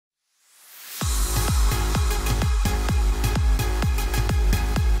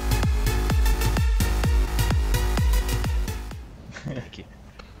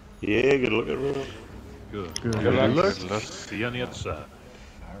Yeah, good luck, everyone. Good. Good luck. Let's see on the other side.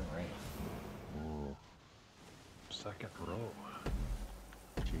 Alright. Ooh. Second row.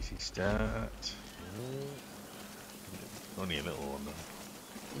 Juicy start. Only a little one though.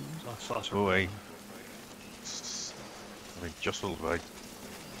 Saucer. Oh, I mean, jostled by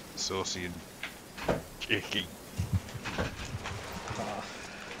saucy and cakey.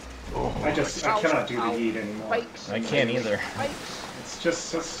 Oh, I cannot do the heat anymore. I can't either. It's just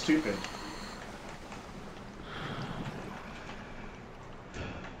so stupid.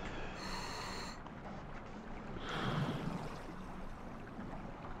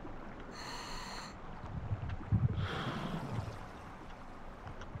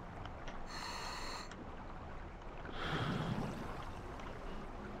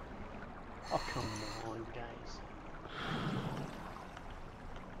 Oh, come on, guys.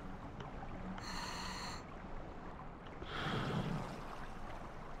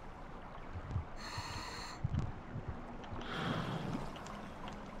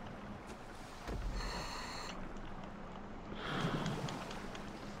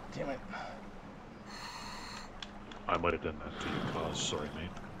 Damn it. I might have done that to you, cause sorry, mate.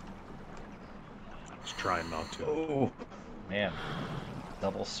 I was trying not to. Oh, man.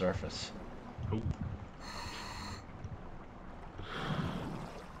 Double surface. Ooh.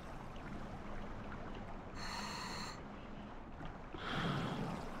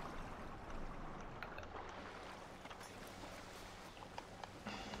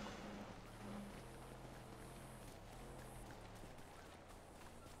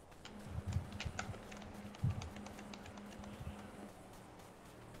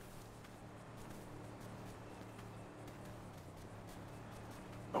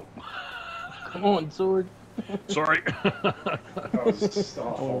 Come on, sword. Sorry. That was just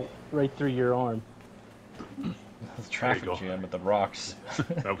awful. Right through your arm. That's traffic go. jam with the rocks.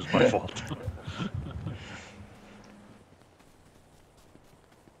 That was my fault.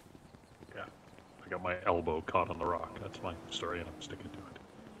 Yeah, I got my elbow caught on the rock. That's my story, and I'm sticking to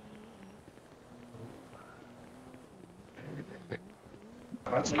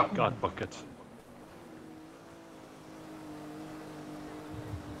it. God buckets.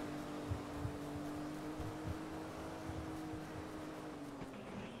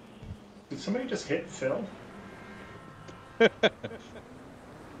 Did somebody just hit Phil?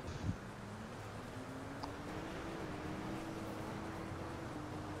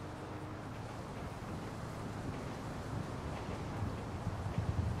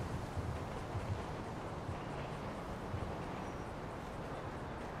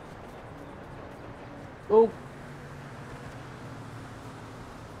 Oh.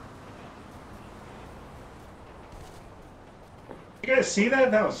 You guys see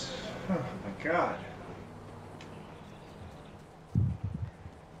that? That was... Oh my god.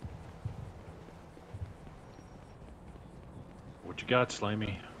 What you got,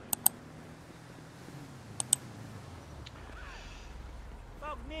 Slimy?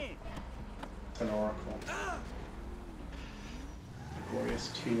 It's an oracle.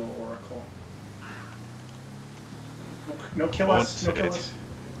 Glorious teal oracle. No kill us, no kill us.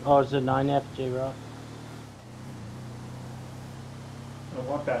 Oh, it's a 9F, J-Rock. I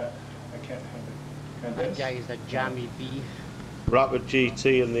want that. I can't have it. Can I That this? guy is a jammy beef. Rapid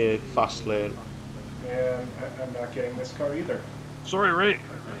GT in the fast lane. And I'm not getting this car either. Sorry, Ray.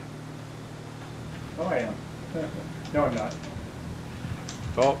 Oh, I am. No, I'm not.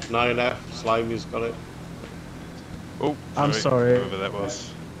 Oh, 9F, Slimy's got it. Oh, I'm sorry. Whoever that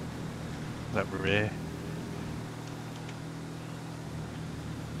was. That Ray.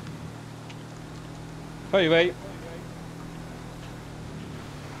 Hey, wait.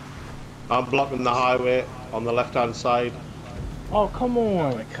 I'm blocking the highway on the left-hand side. Oh, come Oh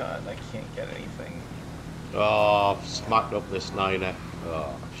on. my god, I can't get anything. Oh, I've smacked up this 9F.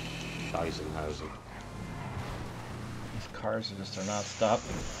 Oh, Scheisenhausen. These cars are not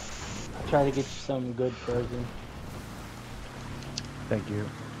stopping. I'll try to get you something good, Frozen. Thank you.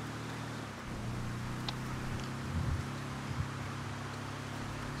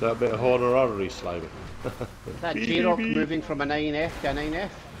 Is that a bit of honorary, Slimy? That J-Rock moving from a 9F to a 9F.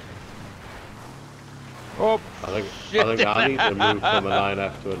 Oh, I think I need to move from a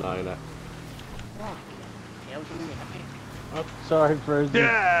 9F to a 9F. Oh, sorry, Frozen.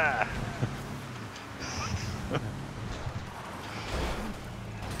 Yeah!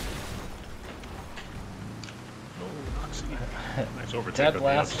 Nice overtake Dead on the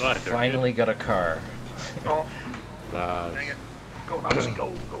Last outside there, finally got a car. Oh, Nice. dang it. Go, Noxie,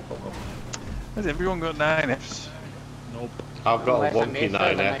 go. Has everyone got 9Fs? Nope. I've got a Unless wonky mess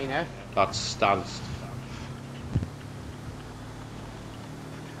with a 9F. 9F. That's stanced.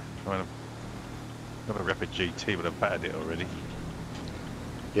 I mean, I've got a Rapid GT, but I've battered it already.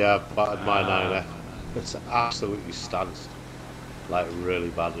 Yeah, I've battered my 9F. It's absolutely stanced. Like, really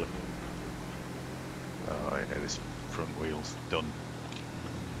badly. Oh yeah, this front wheel's done.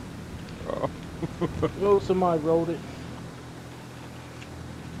 Oh, somebody rolled it.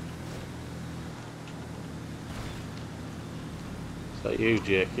 Is that you,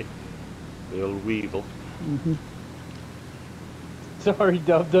 Jakey? The old weevil. Mm-hmm. Sorry,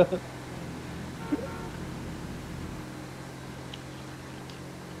 Dubda.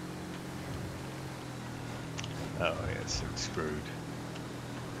 Oh yeah, so screwed.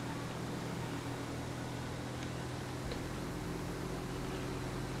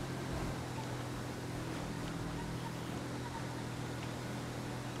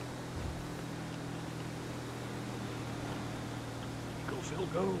 Go, Phil,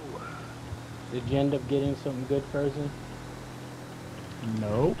 go. Did you end up getting something good, Frozen?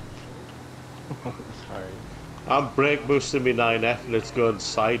 Nope. Sorry. I'm brake boosting my 9F and it's going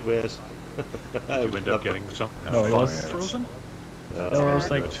sideways. You end up getting something No, it was- frozen? There was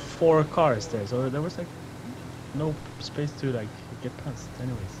like 4 cars there, so there was like no space to like get past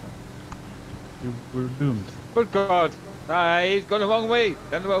anyway, so you were doomed. Good God! Ah, he's gone the wrong way.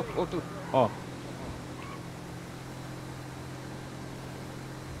 Then about oh.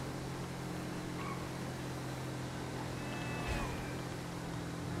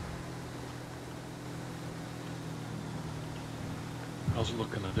 How's it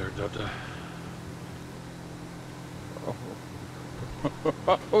looking in there, Dubda?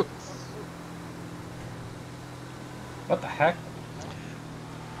 What the heck?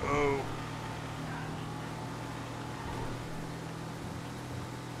 Oh.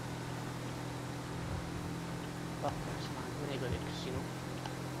 Oh, that's man. When I go to the casino.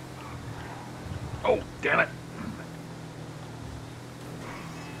 Oh, damn it!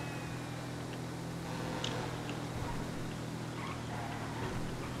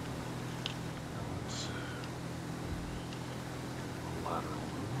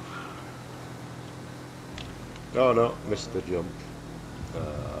 Oh no, missed the jump.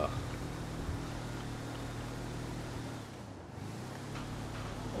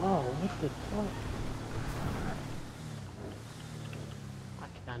 Wow, what the fuck?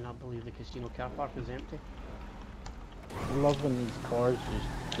 I cannot believe the casino car park is empty. I love when these cars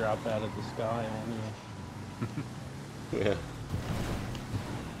just drop out of the sky on you. Yeah.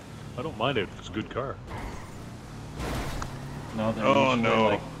 I don't mind it if it's a good car. No, they're Oh, usually no.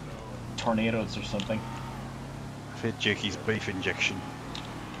 like tornadoes or something. I've hit Jakey's beef injection.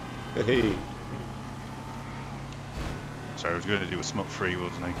 Hey. Sorry, I was going to do a smoke-free,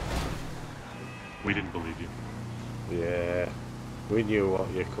 wasn't I? We didn't believe you. Yeah. We knew what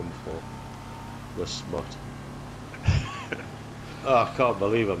you come for. The smut. Oh, I can't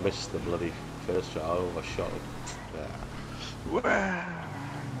believe I missed the bloody first shot. I overshot it. Yeah.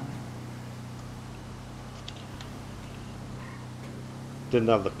 Didn't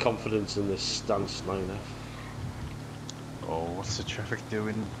have the confidence in this stance 9F. Oh, what's the traffic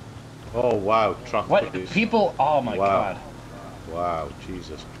doing? Oh wow, traffic What? is... People? Oh my Wow. god. Wow,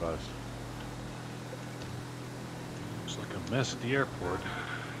 Jesus Christ. It's like a mess at the airport.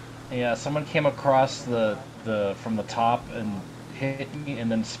 Yeah, someone came across the from the top and hit me and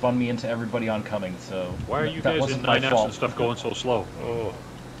then spun me into everybody oncoming, so Why are you that guys wasn't in my 9Fs fault. and stuff going so slow? Oh,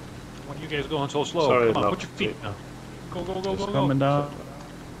 Why are you guys going so slow? Sorry, Come on, no. put your feet down. Go, go, go, Just go, coming go. down.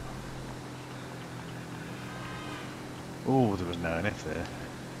 Oh, there was no NF there.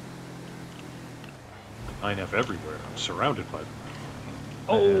 9F everywhere. I'm surrounded by them.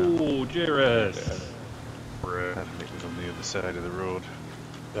 Oh, JRS. I think it was on the other side of the road.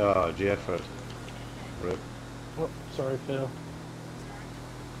 oh, Jefford. Rip. Oh, sorry, Phil.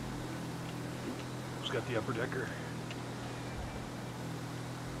 Who's got the upper decker?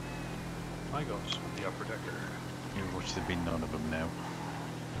 I goes with the upper decker. You watch there be none of them now.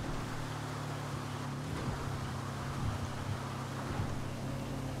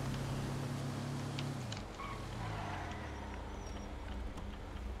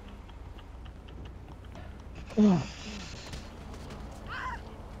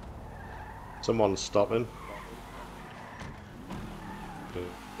 Someone's stopping.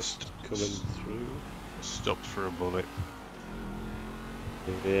 Just coming through. Stopped for a bullet.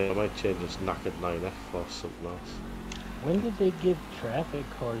 Yeah, I might change this knackered 9F for something else. When did they give traffic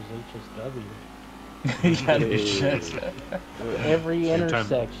cars HSW? Yeah, no shit. Every Same time-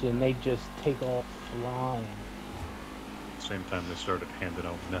 intersection, they just take off flying. Same time they started handing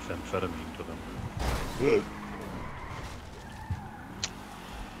out methamphetamine to them.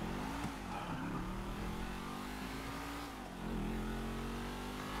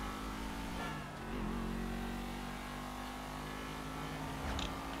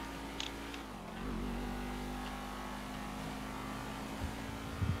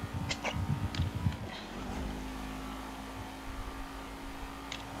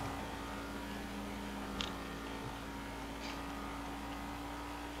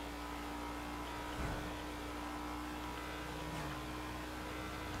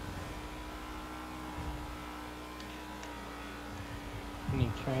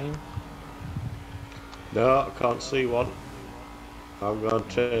 train? No, I can't see one. I'm going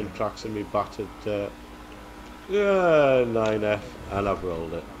train tracks in me battered 9F and I've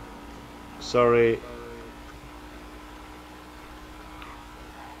rolled it. Sorry.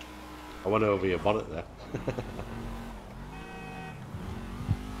 I went over your bonnet there.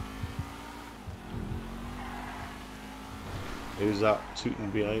 Who's that tooting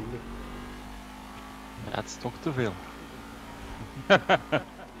behind me? That's Dr. Will. Alright.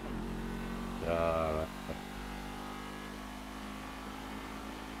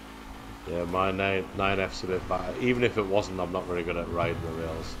 Yeah, my 9F's a bit bad. Even if it wasn't, I'm not very good at riding the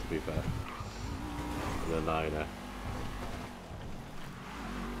rails, to be fair. The 9F.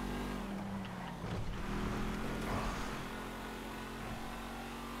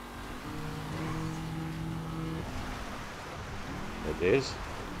 It is.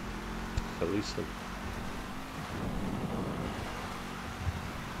 Felicity.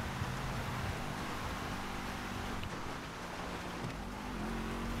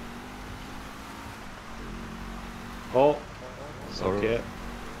 Oh, Sorry. okay.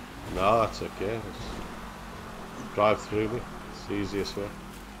 No, that's okay. Just drive through me. It's the easiest way.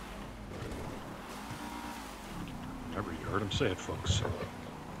 Remember, you heard him say it, folks.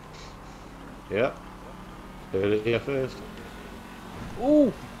 Yeah. Heard it here first.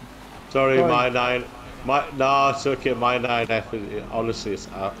 Ooh! Sorry, Sorry. no, it's okay. My 9F is honestly, it's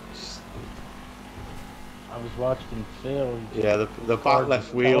I was watching Phil. yeah. The back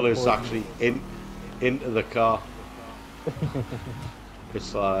left wheel is actually into the car.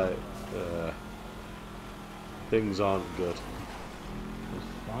 It's like things aren't good.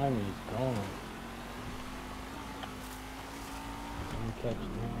 Finally, he's gone. I'm catching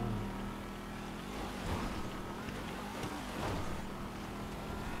him.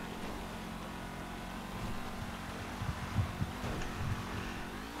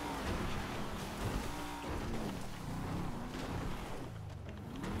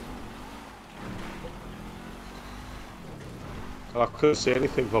 I couldn't say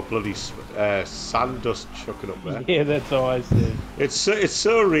anything for bloody sand dust chucking up there. Yeah, that's all I said. It's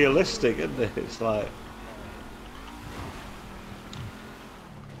so realistic, isn't it? It's like,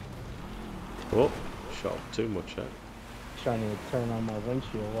 oh, shot up too much, eh? Trying to turn on my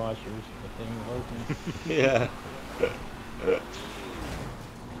windshield washers, but they ain't working. Yeah.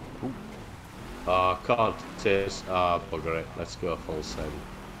 Oh, I can't taste. Ah, bugger it. Let's go full send.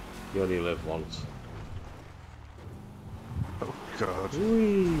 You only live once. Oh God.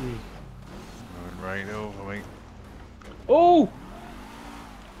 Whee! Going right over me. Oh!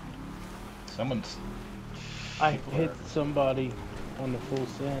 Someone's. I hit somebody on the full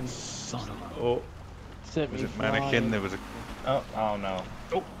send. Son of a... Oh, Set Was me it mannequin? flying. There was a. Oh no.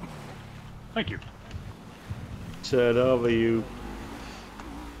 Oh! Thank you. turn over, you.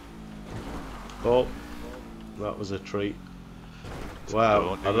 Oh, that was a treat. Wow,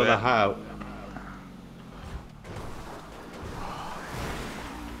 Don't I do don't know that. how.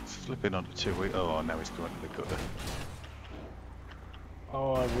 Slipping onto two wheel. Oh, now he's going to the gutter.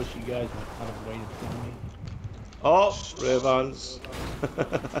 Oh, I wish you guys would kind of waited for me. Oh, Ray-Bans.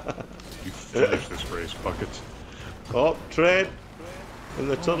 You finished this race, Bucket. Oh, train in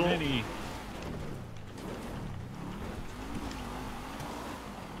the tunnel. Many.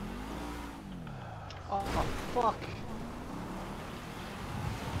 Oh, fuck.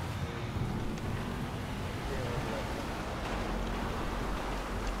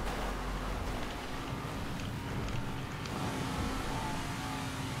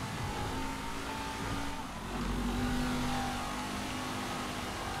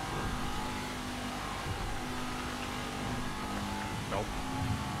 Nope.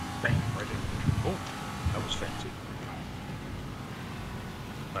 Bang, right in. Oh, that was fancy.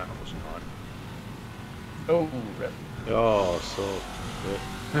 That was not. Oh, rip. Oh, so.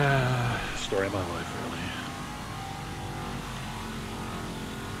 Yeah. Story of my life, really.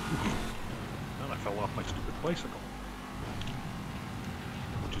 And I fell off my stupid bicycle.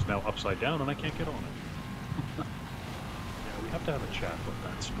 Which is now upside down and I can't get on it. Yeah, we have to have a chat about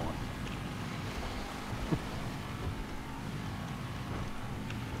that spawn.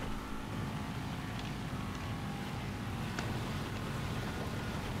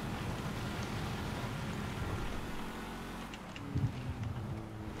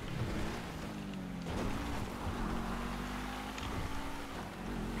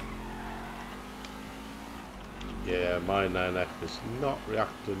 Yeah, my 9F is not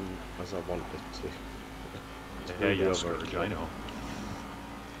reacting as I want it to. Yeah, Maybe yeah, over Scourge, it. I know.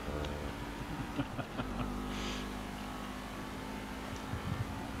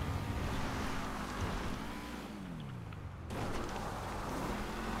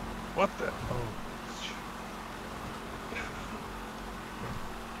 What the?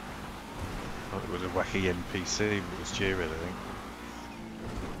 Oh, it was a wacky NPC that was cheering, I think.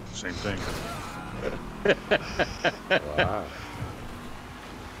 Same thing. Wow.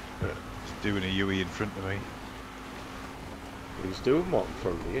 Just doing a Yui in front of me. He's doing what in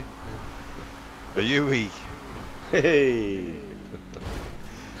front of you? A Yui! Hey!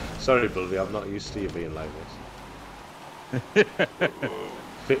 Sorry, Bloody, I'm not used to you being like this.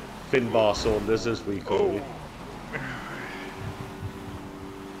 Finbar Saunders, as we call you.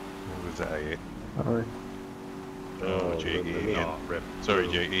 What was that? It? Alright. Oh, Jakey. Oh, rip. Sorry,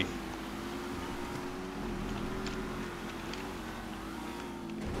 Jakey.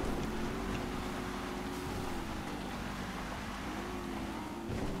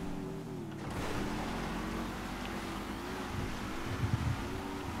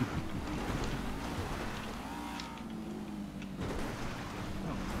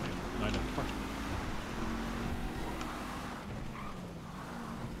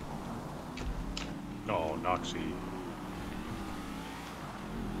 Oh, Noxie.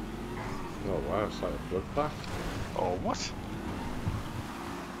 Oh wow, it's like a bloodbath. Oh, what?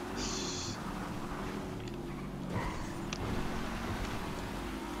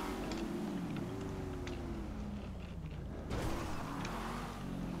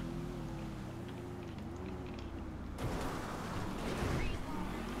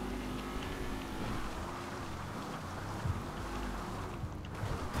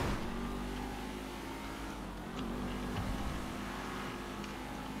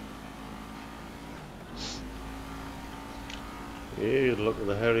 Yeah, you'd look at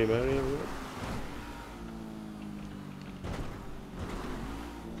the Harry Mary over there.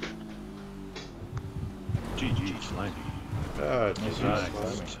 GG, Slimy. Ah,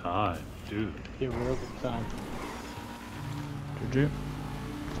 Nice time, dude. Get real good time. GG.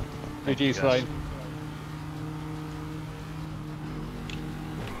 GG slide.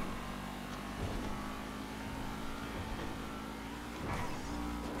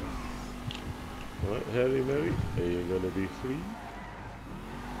 Right, Harry Mary, are you gonna be free?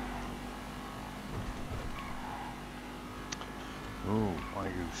 Oh, my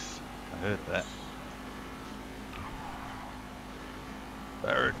goose. I heard that.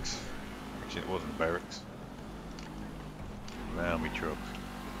 Barracks. Actually, it wasn't barracks. An army truck.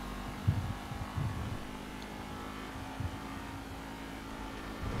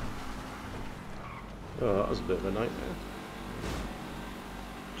 Oh, that was a bit of a nightmare.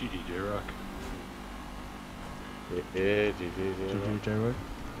 GG, J-Rock. Yeah, GG, GG, J-Rock.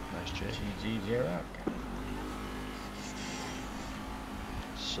 Nice J. GG J-Rock.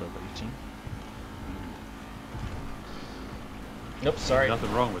 Sub 18. Nope, sorry.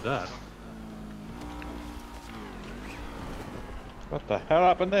 Nothing wrong with that. What the hell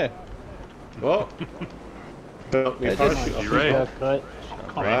happened there? What? Built me I parachute just- off. You right? Got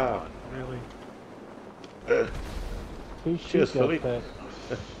cut. Wow. Really? Two Cheers, sheep got Philly. cut.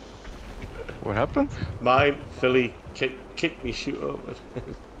 What happened? Mine, Philly, kicked me shoot over.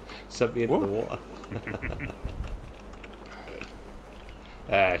 Sent me into the water.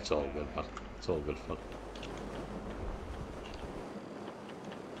 It's all good, man. It's all good fun.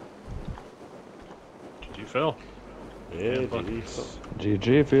 GG, Phil. Yeah, And GG. buckets.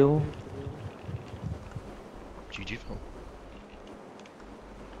 GG, Phil. GG Phil.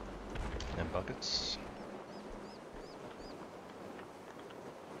 And buckets.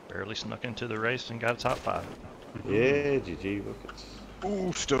 Barely snuck into the race and got a top 5. Yeah, GG buckets.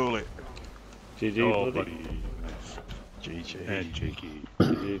 Ooh, stole it. GG, Oh, buddy. buddy. Nice. GG. And Jakey.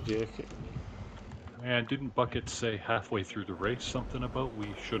 GG, Jakey. Man, didn't Bucket say halfway through the race something about we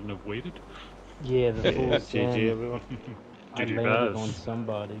shouldn't have waited? Yeah, the Yeah, fool's GG, gem. everyone. I GG landed Baz. on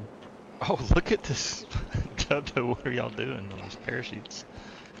somebody. Oh, look at this. Dodo, what are y'all doing on these parachutes?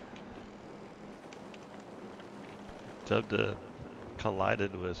 Dubda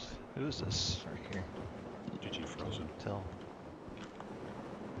collided with, who is this right here? GG Frozen. Tell.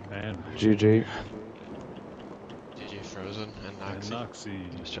 And GG. GG Frozen and And Noxie.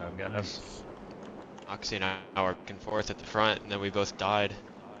 Noxie. Nice job, guys. Nice. Noxie and I were back and forth at the front, and then we both died.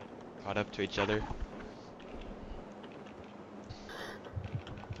 Caught up to each other.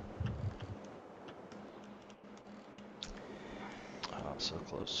 Oh, so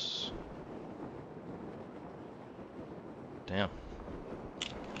close. Damn.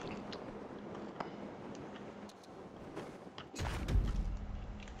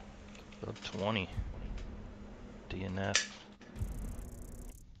 Above 20. DNF.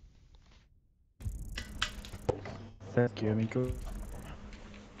 Thank you, amigo.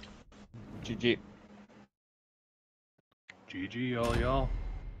 GG. GG, all y'all.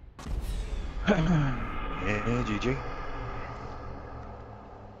 Yeah, GG.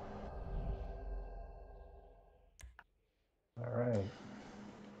 All right.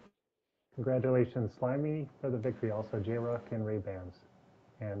 Congratulations, Slimy, for the victory. Also, J-Rock and Ray-Bans.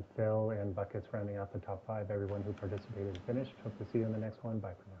 And Phil and Buckets rounding out the top 5. Everyone who participated and finished. Hope to see you in the next one.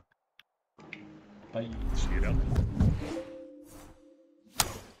 Bye for now. Bye. See you down there.